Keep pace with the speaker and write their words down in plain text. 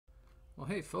Well,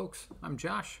 hey folks, I'm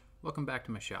Josh. Welcome back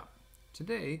to my shop.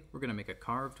 Today we're going to make a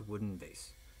carved wooden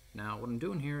vase. Now what I'm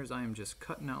doing here is I am just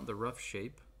cutting out the rough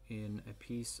shape in a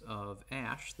piece of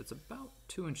ash that's about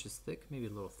 2 inches thick, maybe a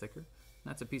little thicker.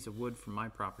 That's a piece of wood from my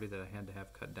property that I had to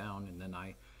have cut down, and then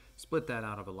I split that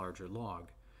out of a larger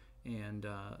log. And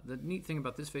the neat thing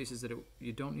about this vase is that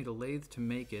you don't need a lathe to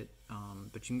make it,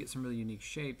 but you can get some really unique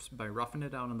shapes by roughing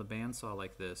it out on the bandsaw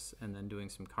like this and then doing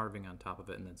some carving on top of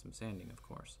it and then some sanding, of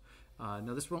course.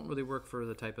 Now this won't really work for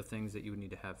the type of things that you would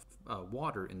need to have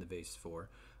water in the vase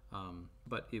for,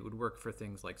 but it would work for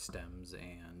things like stems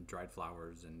and dried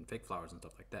flowers and fake flowers and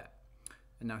stuff like that.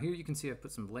 And now here you can see I've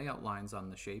put some layout lines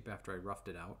on the shape after I roughed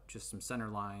it out, just some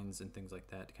center lines and things like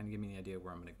that to kind of give me an idea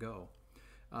where I'm going to go.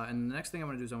 And the next thing I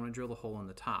want to do is I want to drill the hole in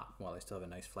the top while I still have a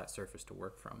nice flat surface to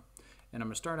work from. And I'm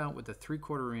going to start out with a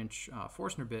 3/4 inch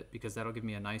Forstner bit because that'll give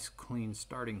me a nice clean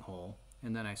starting hole.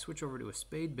 And then I switch over to a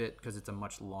spade bit because it's a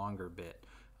much longer bit,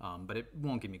 but it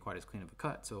won't give me quite as clean of a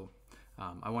cut. So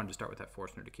I wanted to start with that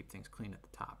Forstner to keep things clean at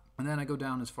the top. And then I go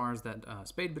down as far as that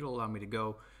spade bit will allow me to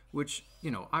go, which, you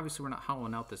know, obviously we're not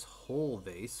hollowing out this whole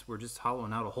vase, we're just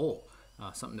hollowing out a hole.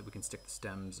 Something that we can stick the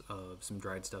stems of some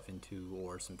dried stuff into,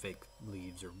 or some fake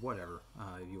leaves or whatever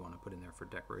you want to put in there for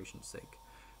decoration's sake.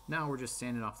 Now we're just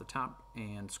sanding off the top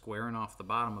and squaring off the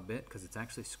bottom a bit because it's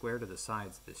actually square to the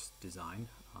sides, this design.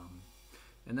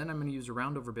 And then I'm going to use a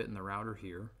round over bit in the router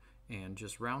here and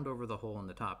just round over the hole in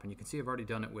the top. And you can see I've already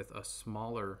done it with a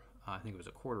smaller, I think it was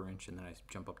a 1/4 inch, and then I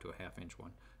jump up to a 1/2 inch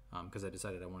one because I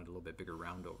decided I wanted a little bit bigger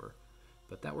round over.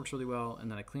 But that works really well.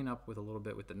 And then I clean up with a little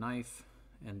bit with the knife,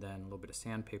 and then a little bit of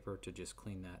sandpaper to just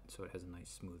clean that so it has a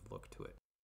nice smooth look to it.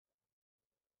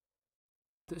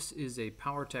 This is a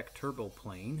PowerTech turbo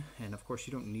plane, and of course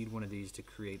you don't need one of these to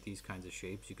create these kinds of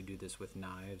shapes. You could do this with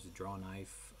knives, a draw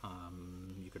knife,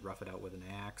 you could rough it out with an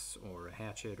axe or a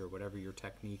hatchet or whatever your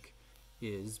technique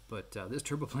is, but this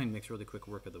turbo plane makes really quick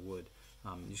work of the wood.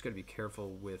 You just got to be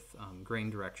careful with grain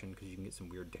direction because you can get some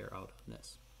weird tear out on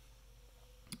this.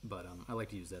 But I like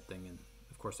to use that thing, and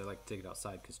of course I like to take it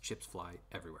outside because chips fly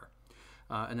everywhere.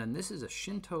 And then this is a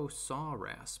Shinto saw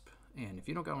rasp. And if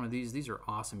you don't got one of these are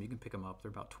awesome. You can pick them up.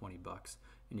 They're about 20 bucks.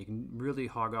 And you can really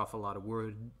hog off a lot of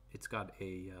wood. It's got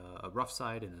a rough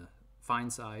side and a fine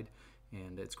side.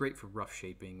 And it's great for rough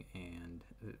shaping. And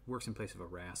it works in place of a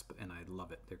rasp. And I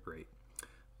love it. They're great.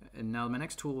 And now my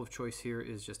next tool of choice here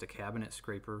is just a cabinet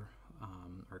scraper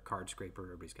or card scraper.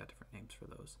 Everybody's got different names for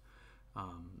those.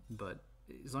 But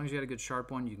as long as you got a good sharp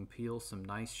one, you can peel some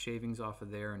nice shavings off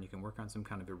of there. And you can work on some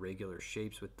kind of irregular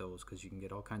shapes with those because you can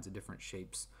get all kinds of different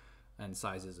shapes and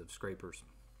sizes of scrapers.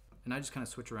 And I just kind of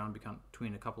switch around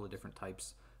between a couple of different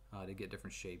types to get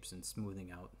different shapes and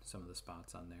smoothing out some of the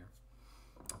spots on there.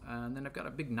 And then I've got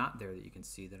a big knot there that you can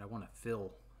see that I want to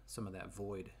fill some of that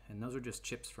void. And those are just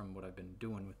chips from what I've been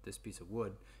doing with this piece of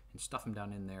wood, and stuff them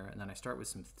down in there. And then I start with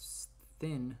some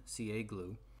thin CA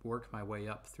glue, work my way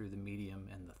up through the medium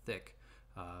and the thick.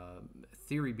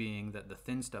 Theory being that the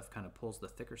thin stuff kind of pulls the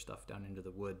thicker stuff down into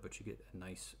the wood, but you get a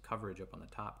nice coverage up on the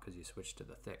top because you switch to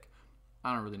the thick.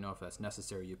 I don't really know if that's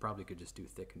necessary. You probably could just do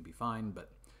thick and be fine,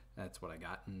 but that's what I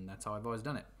got, and that's how I've always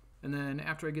done it. And then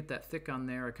after I get that thick on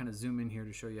there, I kind of zoom in here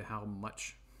to show you how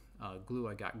much glue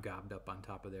I got gobbed up on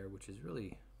top of there, which is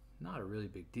really not a really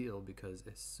big deal because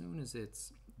as soon as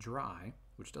it's dry,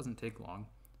 which doesn't take long,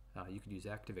 you could use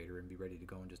activator and be ready to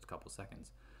go in just a couple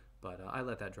seconds. But I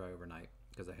let that dry overnight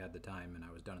because I had the time and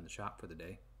I was done in the shop for the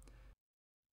day.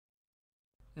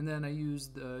 And then I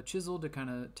used the chisel to kind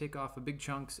of take off the big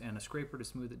chunks and a scraper to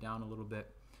smooth it down a little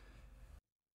bit.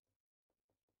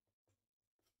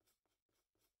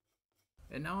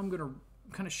 And now I'm going to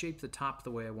kind of shape the top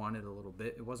the way I wanted a little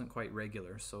bit. It wasn't quite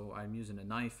regular, so I'm using a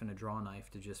knife and a draw knife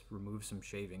to just remove some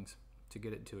shavings to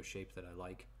get it to a shape that I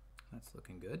like. That's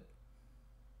looking good.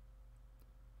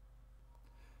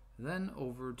 Then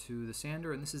over to the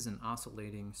sander, and this is an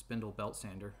oscillating spindle belt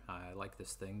sander. I like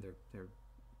this thing. They're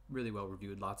really well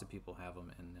reviewed. Lots of people have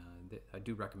them, and I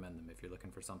do recommend them if you're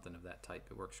looking for something of that type.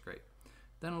 It works great.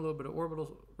 Then a little bit of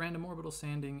random orbital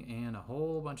sanding and a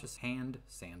whole bunch of hand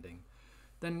sanding.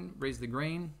 Then raise the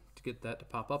grain to get that to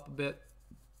pop up a bit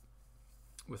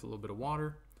with a little bit of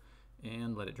water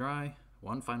and let it dry.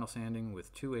 One final sanding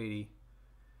with 280.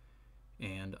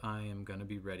 And I am going to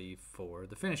be ready for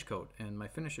the finish coat. And my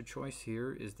finish of choice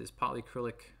here is this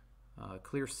polyacrylic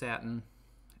clear satin.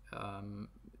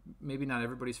 Maybe not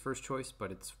everybody's first choice,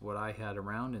 but it's what I had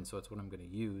around, and so it's what I'm going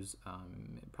to use.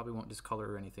 It probably won't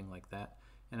discolor or anything like that.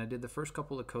 And I did the first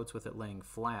couple of coats with it laying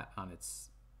flat on its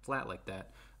flat like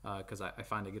that because I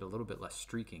find I get a little bit less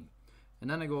streaking. And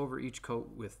then I go over each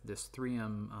coat with this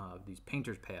 3M, these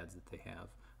painter's pads that they have.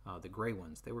 The gray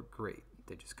ones, they were great.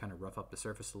 They just kind of rough up the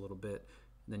surface a little bit.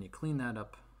 And then you clean that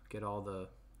up, get all the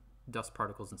dust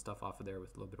particles and stuff off of there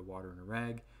with a little bit of water and a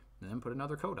rag, and then put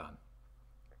another coat on.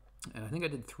 And I think I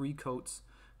did 3 coats.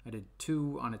 I did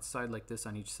 2 on its side like this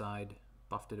on each side,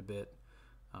 buffed it a bit,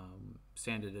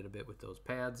 sanded it a bit with those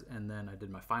pads, and then I did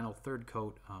my final 3rd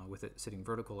coat with it sitting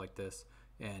vertical like this.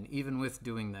 And even with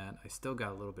doing that, I still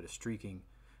got a little bit of streaking,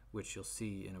 which you'll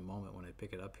see in a moment when I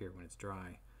pick it up here when it's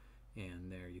dry.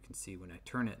 And there you can see when I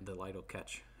turn it, the light will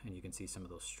catch, and you can see some of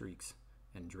those streaks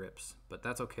and drips. But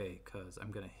that's okay, because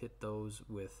I'm going to hit those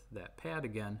with that pad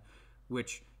again,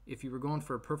 which if you were going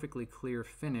for a perfectly clear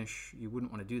finish, you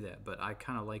wouldn't want to do that. But I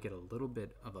kind of like it a little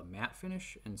bit of a matte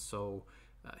finish, and so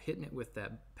hitting it with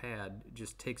that pad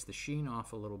just takes the sheen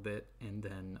off a little bit, and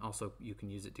then also you can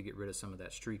use it to get rid of some of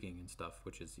that streaking and stuff,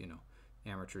 which is, you know,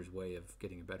 amateur's way of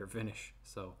getting a better finish.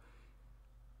 So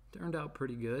turned out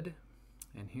pretty good.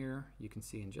 And here you can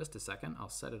see in just a second, I'll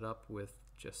set it up with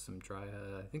just some dry,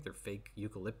 I think they're fake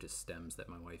eucalyptus stems that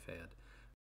my wife had.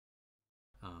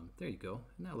 There you go,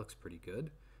 and that looks pretty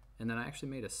good. And then I actually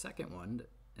made a second one,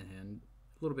 and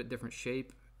a little bit different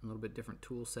shape, a little bit different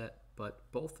tool set,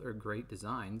 but both are great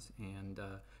designs and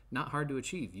not hard to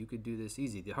achieve. You could do this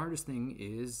easy. The hardest thing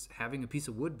is having a piece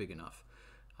of wood big enough.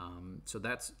 So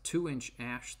that's 2-inch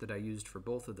ash that I used for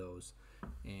both of those,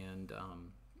 and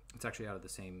it's actually out of the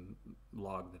same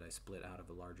log that I split out of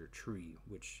a larger tree,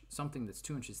 which something that's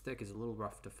 2 inches thick is a little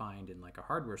rough to find in like a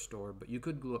hardware store, but you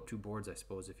could glue up 2 boards, I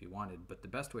suppose, if you wanted. But the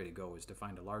best way to go is to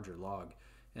find a larger log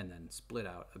and then split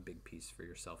out a big piece for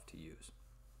yourself to use.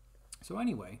 So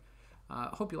anyway, I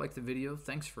hope you liked the video.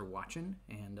 Thanks for watching,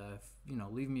 and you know,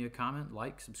 leave me a comment,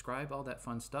 like, subscribe, all that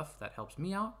fun stuff. That helps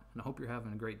me out, and I hope you're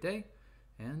having a great day,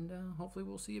 and hopefully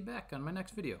we'll see you back on my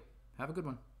next video. Have a good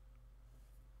one.